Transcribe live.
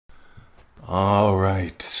All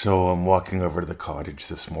right, so I'm walking over to the cottage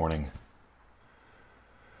this morning.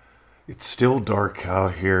 It's still dark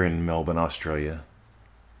out here in Melbourne, Australia.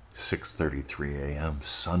 6:33 a.m.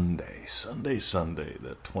 Sunday,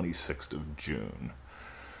 the 26th of June.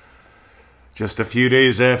 Just a few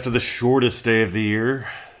days after the shortest day of the year.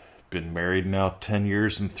 Been married now 10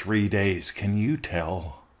 years and 3 days. Can you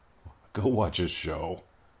tell? Go watch a show.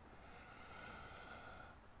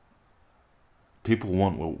 People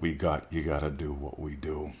want what we got. You gotta do what we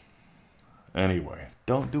do. Anyway,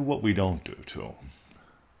 don't do what we don't do, too.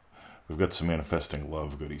 We've got some Manifesting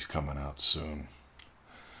Love goodies coming out soon.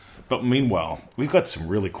 But meanwhile, we've got some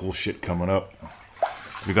really cool shit coming up.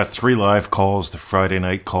 We've got 3 live calls. The Friday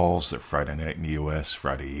night calls. They're Friday night in the U.S.,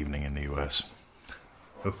 Friday evening in the U.S.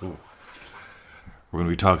 We're going to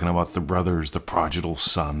be talking about the brothers, the prodigal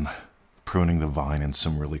son, pruning the vine in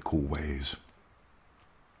some really cool ways.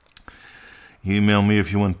 Email me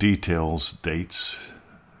if you want details, dates,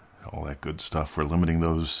 all that good stuff. We're limiting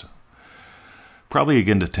those probably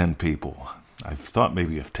again to 10 people. I've thought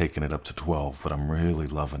maybe I've taken it up to 12, but I'm really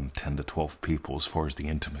loving 10 to 12 people as far as the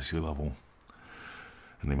intimacy level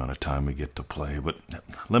and the amount of time we get to play. But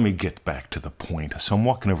let me get back to the point. So I'm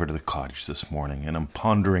walking over to the cottage this morning, and I'm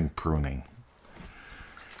pondering pruning.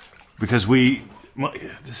 Because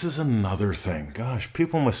this is another thing. Gosh,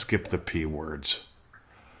 people must skip the P words.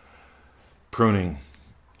 Pruning,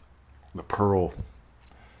 the pearl.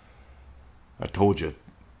 I told you,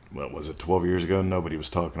 what was it, 12 years ago? Nobody was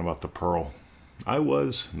talking about the pearl. I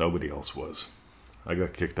was, nobody else was. I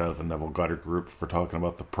got kicked out of a Neville Goddard group for talking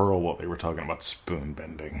about the pearl while they were talking about spoon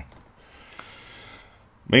bending.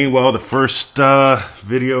 Meanwhile, the first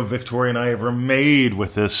video Victoria and I ever made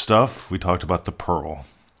with this stuff, we talked about the pearl.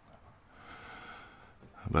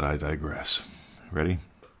 But I digress. Ready?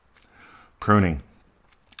 Pruning.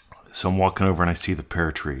 So I'm walking over and I see the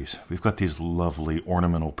pear trees. We've got these lovely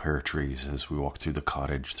ornamental pear trees as we walk through the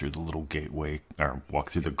cottage, through the little gateway, or walk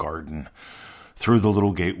through the garden, through the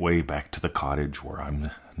little gateway back to the cottage where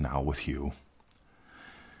I'm now with you.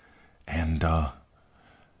 And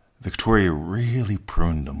Victoria really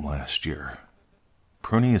pruned them last year.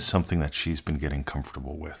 Pruning is something that she's been getting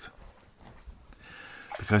comfortable with.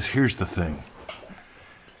 Because here's the thing.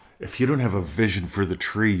 If you don't have a vision for the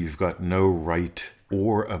tree, you've got no right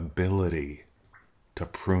or ability to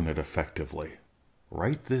prune it effectively.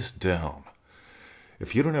 Write this down.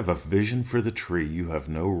 If you don't have a vision for the tree, you have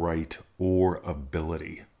no right or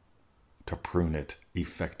ability to prune it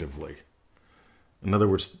effectively. In other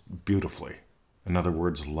words, beautifully. In other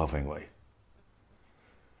words, lovingly.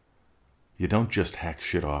 You don't just hack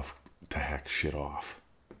shit off to hack shit off.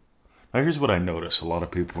 Now here's what I notice. A lot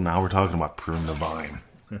of people, now we're talking about prune the vine.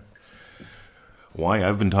 Why?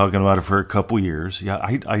 I've been talking about it for a couple years. Yeah,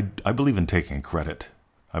 I believe in taking credit.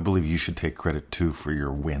 I believe you should take credit too for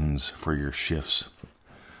your wins, for your shifts.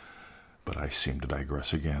 But I seem to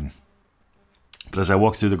digress again. But as I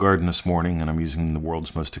walk through the garden this morning, and I'm using the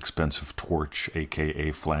world's most expensive torch,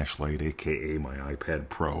 aka flashlight, aka my iPad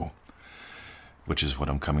Pro, which is what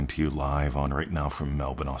I'm coming to you live on right now from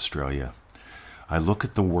Melbourne, Australia, I look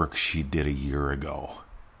at the work she did a year ago.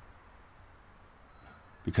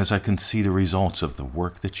 Because I can see the results of the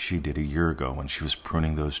work that she did a year ago when she was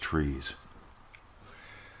pruning those trees.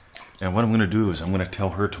 And what I'm going to do is I'm going to tell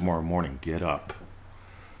her tomorrow morning, get up,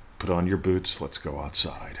 put on your boots, let's go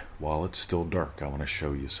outside. While it's still dark, I want to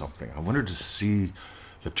show you something. I want her to see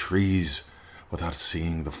the trees without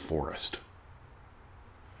seeing the forest.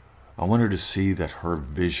 I want her to see that her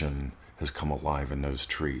vision has come alive in those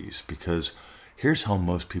trees. Because here's how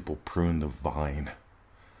most people prune the vine.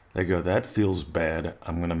 They go, that feels bad,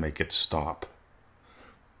 I'm going to make it stop.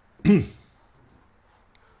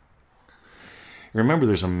 Remember,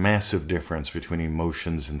 there's a massive difference between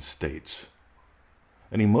emotions and states.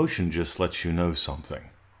 An emotion just lets you know something.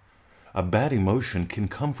 A bad emotion can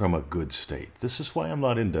come from a good state. This is why I'm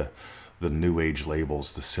not into the new age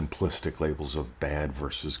labels, the simplistic labels of bad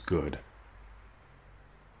versus good.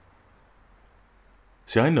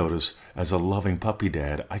 See, I notice, as a loving puppy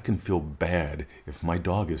dad, I can feel bad if my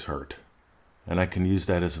dog is hurt. And I can use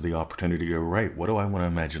that as the opportunity to go, right, what do I want to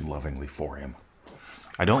imagine lovingly for him?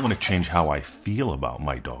 I don't want to change how I feel about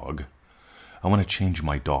my dog. I want to change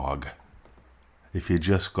my dog. If you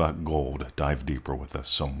just got gold, dive deeper with us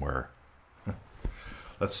somewhere.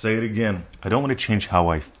 Let's say it again. I don't want to change how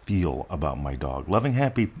I feel about my dog. Loving,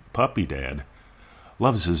 happy puppy dad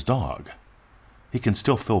loves his dog. He can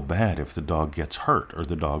still feel bad if the dog gets hurt, or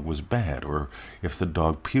the dog was bad, or if the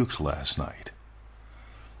dog puked last night.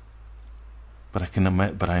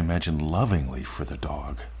 But I imagine lovingly for the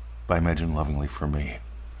dog. But I imagine lovingly for me.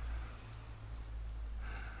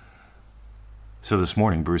 So this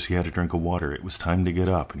morning, Brucey had a drink of water. It was time to get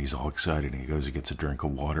up, and he's all excited. And he goes and gets a drink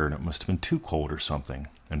of water, and it must have been too cold or something.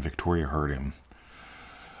 And Victoria heard him.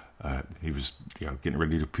 He was getting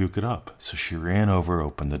ready to puke it up. So she ran over,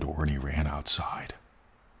 opened the door, and he ran outside.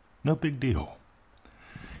 No big deal.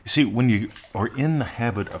 You see, when you are in the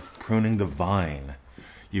habit of pruning the vine,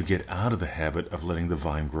 you get out of the habit of letting the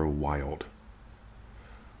vine grow wild.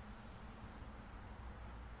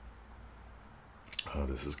 Oh,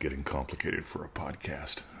 this is getting complicated for a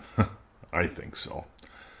podcast. I think so.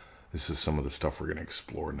 This is some of the stuff we're going to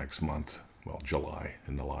explore next month. Well, July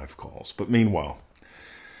in the live calls. But meanwhile,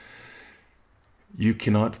 you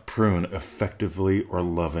cannot prune effectively or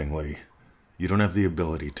lovingly. You don't have the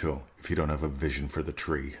ability to if you don't have a vision for the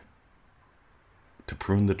tree. To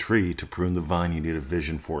prune the tree, to prune the vine, you need a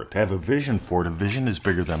vision for it. To have a vision for it, a vision is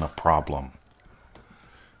bigger than a problem.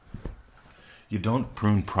 You don't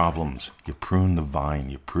prune problems. You prune the vine.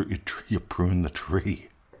 You prune the tree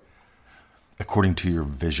according to your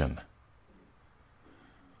vision.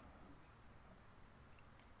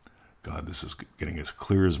 God, this is getting as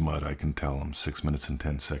clear as mud. I can tell I'm 6 minutes and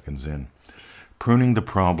 10 seconds in. Pruning the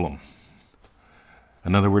problem.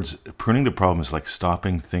 In other words, pruning the problem is like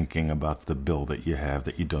stopping thinking about the bill that you have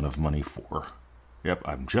that you don't have money for. Yep,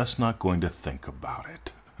 I'm just not going to think about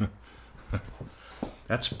it.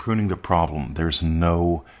 That's pruning the problem. There's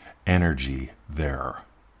no energy there.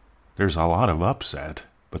 There's a lot of upset,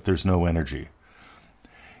 but there's no energy.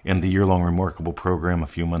 In the year-long Remarkable program a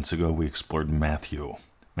few months ago, we explored Matthew.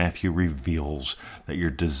 Matthew reveals that your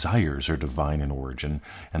desires are divine in origin,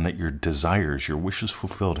 and that your desires, your wishes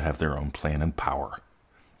fulfilled, have their own plan and power.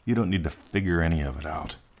 You don't need to figure any of it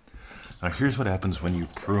out. Now, here's what happens when you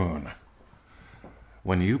prune.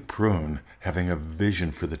 When you prune, having a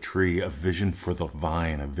vision for the tree, a vision for the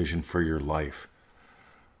vine, a vision for your life,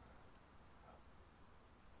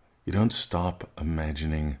 you don't stop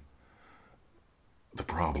imagining the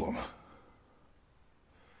problem.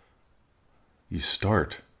 You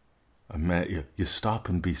start, you stop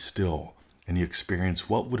and be still, and you experience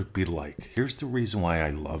what would it be like. Here's the reason why I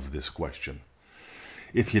love this question.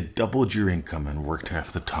 If you doubled your income and worked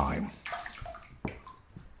half the time,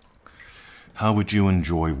 how would you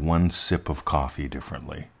enjoy one sip of coffee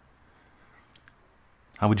differently?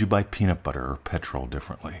 How would you buy peanut butter or petrol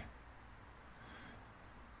differently?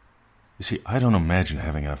 You see, I don't imagine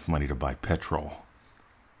having enough money to buy petrol.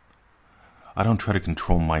 I don't try to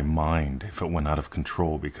control my mind if it went out of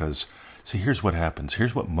control because, see, here's what happens.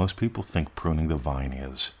 Here's what most people think pruning the vine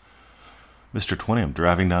is. Mr. 20, I'm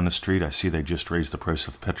driving down the street. I see they just raised the price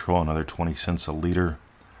of petrol another 20 cents a liter.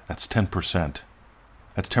 That's 10%.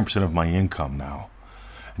 That's 10% of my income now.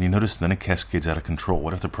 And you notice then it cascades out of control.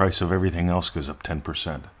 What if the price of everything else goes up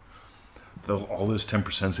 10%? All those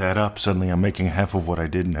 10% add up. Suddenly I'm making half of what I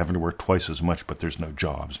did and having to work twice as much, but there's no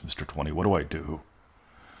jobs, Mr. 20. What do I do?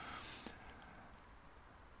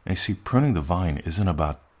 And you see, pruning the vine isn't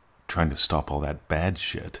about trying to stop all that bad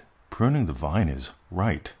shit. Pruning the vine is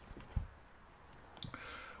right.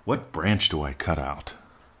 What branch do I cut out?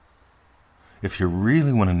 If you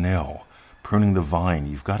really want to nail pruning the vine,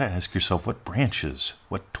 you've got to ask yourself, what branches,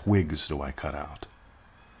 what twigs do I cut out?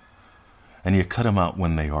 And you cut them out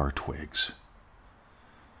when they are twigs.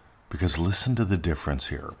 Because listen to the difference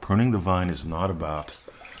here. Pruning the vine is not about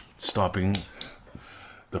stopping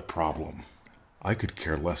the problem. I could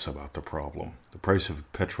care less about the problem. The price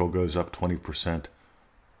of petrol goes up 20%.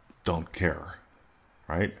 Don't care,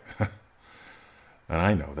 right? And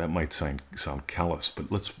I know that might sound callous,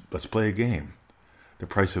 but let's play a game. The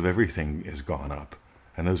price of everything has gone up,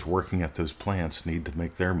 and those working at those plants need to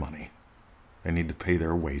make their money. They need to pay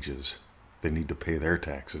their wages. They need to pay their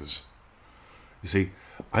taxes. You see,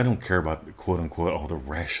 I don't care about, quote-unquote, all the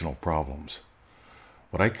rational problems.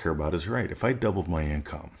 What I care about is, right, if I doubled my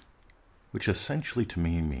income, which essentially to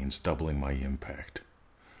me means doubling my impact,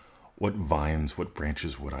 what vines, what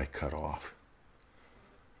branches would I cut off?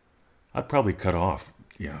 I'd probably cut off,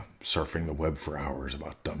 surfing the web for hours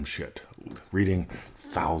about dumb shit, reading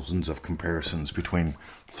thousands of comparisons between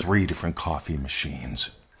 3 different coffee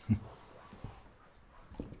machines. I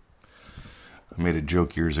made a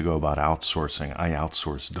joke years ago about outsourcing. I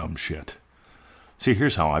outsource dumb shit. See,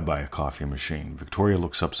 here's how I buy a coffee machine. Victoria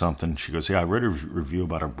looks up something. She goes, I read a review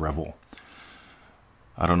about a Breville.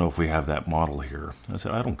 I don't know if we have that model here. I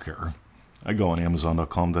said, I don't care. I go on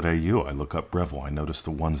Amazon.com.au. I look up Breville. I notice the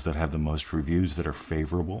ones that have the most reviews that are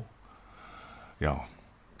favorable. 99%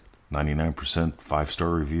 5-star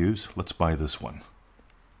reviews. Let's buy this one.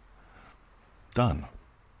 Done.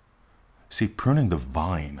 See, pruning the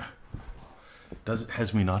vine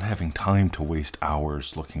has me not having time to waste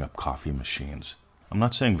hours looking up coffee machines. I'm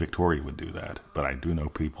not saying Victoria would do that, but I do know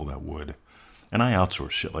people that would. And I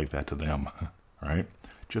outsource shit like that to them, right?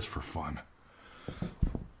 Just for fun.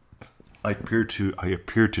 I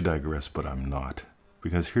appear to digress, but I'm not.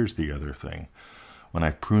 Because here's the other thing. When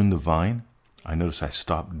I prune the vine, I notice I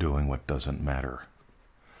stop doing what doesn't matter.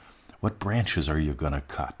 What branches are you going to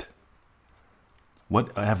cut?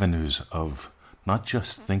 What avenues of not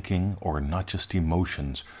just thinking or not just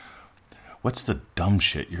emotions, what's the dumb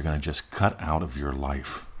shit you're going to just cut out of your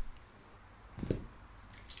life?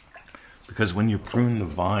 Because when you prune the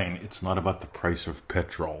vine, it's not about the price of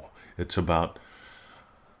petrol. It's about...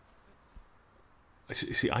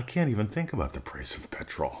 See, I can't even think about the price of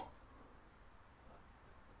petrol.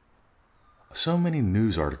 So many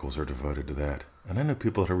news articles are devoted to that. And I know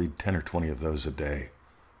people that read 10 or 20 of those a day.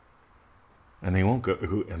 And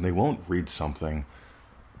they won't read something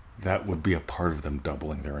that would be a part of them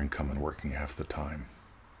doubling their income and working half the time.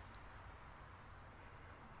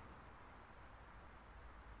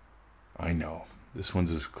 I know. This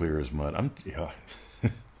one's as clear as mud.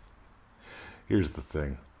 Here's the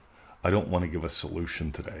thing. I don't want to give a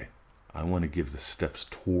solution today. I want to give the steps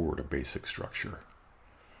toward a basic structure.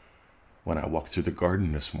 When I walked through the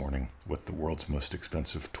garden this morning with the world's most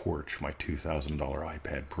expensive torch, my $2,000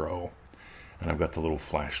 iPad Pro, and I've got the little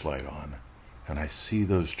flashlight on, and I see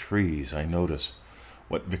those trees, I notice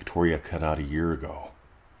what Victoria cut out a year ago.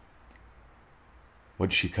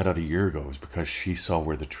 What she cut out a year ago was because she saw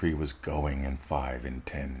where the tree was going in 5 and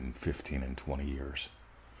 10 and 15 and 20 years.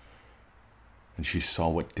 And she saw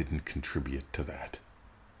what didn't contribute to that.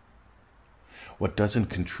 What doesn't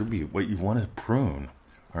contribute, what you want to prune,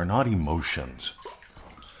 are not emotions.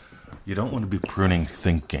 You don't want to be pruning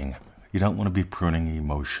thinking. You don't want to be pruning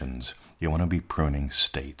emotions. You want to be pruning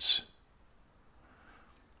states.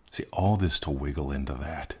 See, all this to wiggle into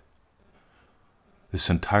that. This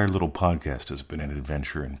entire little podcast has been an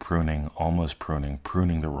adventure in pruning, almost pruning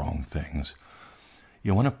the wrong things.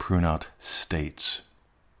 You want to prune out states.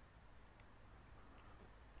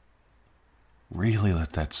 Really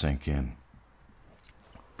let that sink in.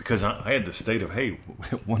 Because I had the state of, hey,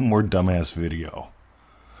 one more dumbass video.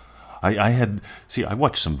 I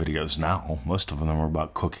watch some videos now. Most of them are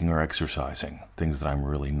about cooking or exercising. Things that I'm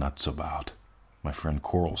really nuts about. My friend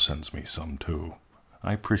Coral sends me some too.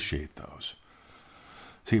 I appreciate those.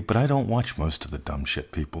 See, but I don't watch most of the dumb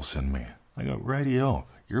shit people send me. I go, radio,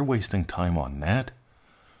 you're wasting time on that.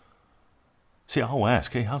 See, I'll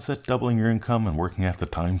ask, hey, how's that doubling your income and working half the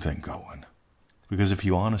time thing going? Because if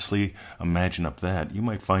you honestly imagine up that, you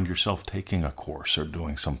might find yourself taking a course or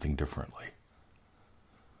doing something differently.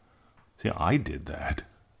 See, I did that.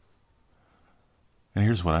 And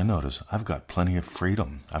here's what I noticed. I've got plenty of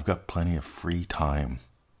freedom. I've got plenty of free time.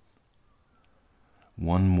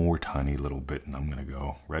 One more tiny little bit and I'm going to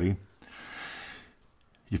go. Ready?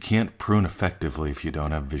 You can't prune effectively if you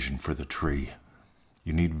don't have vision for the tree.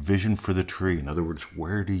 You need vision for the tree. In other words,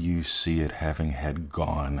 where do you see it having had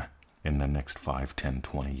gone in the next 5, 10,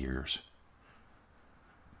 20 years?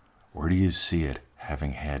 Where do you see it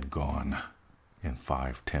having had gone in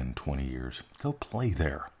 5, 10, 20 years? Go play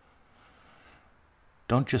there.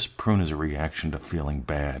 Don't just prune as a reaction to feeling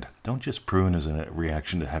bad. Don't just prune as a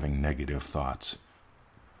reaction to having negative thoughts.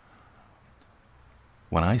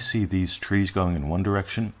 When I see these trees going in one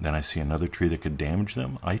direction, then I see another tree that could damage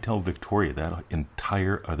them, I tell Victoria that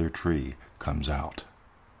entire other tree comes out.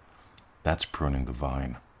 That's pruning the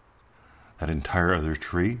vine. That entire other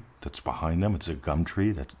tree that's behind them, it's a gum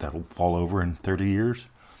tree that'll fall over in 30 years.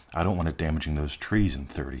 I don't want it damaging those trees in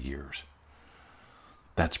 30 years.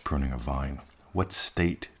 That's pruning a vine. What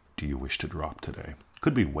state do you wish to drop today?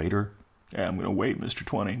 Could be waiter. Yeah, I'm going to wait, Mr.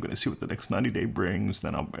 20. I'm going to see what the next 90 day brings.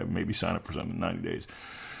 Then I'll maybe sign up for something in 90 days.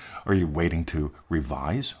 Are you waiting to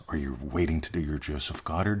revise? Are you waiting to do your Joseph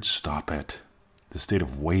Goddard? Stop it. The state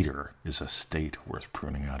of waiter is a state worth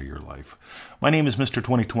pruning out of your life. My name is Mr.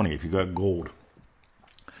 2020. If you got gold,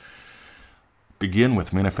 begin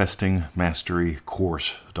with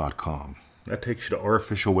manifestingmasterycourse.com. That takes you to our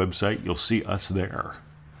official website. You'll see us there.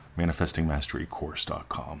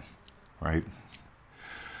 manifestingmasterycourse.com. Right?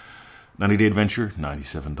 90-day adventure,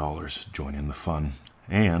 $97. Join in the fun.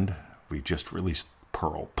 And we just released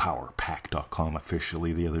pearlpowerpack.com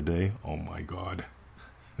officially the other day. Oh my God.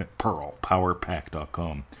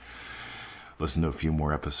 pearlpowerpack.com. Listen to a few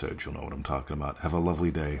more episodes. You'll know what I'm talking about. Have a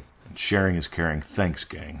lovely day. And sharing is caring. Thanks,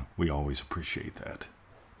 gang. We always appreciate that.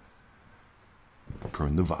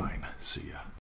 Prune the vine. See ya.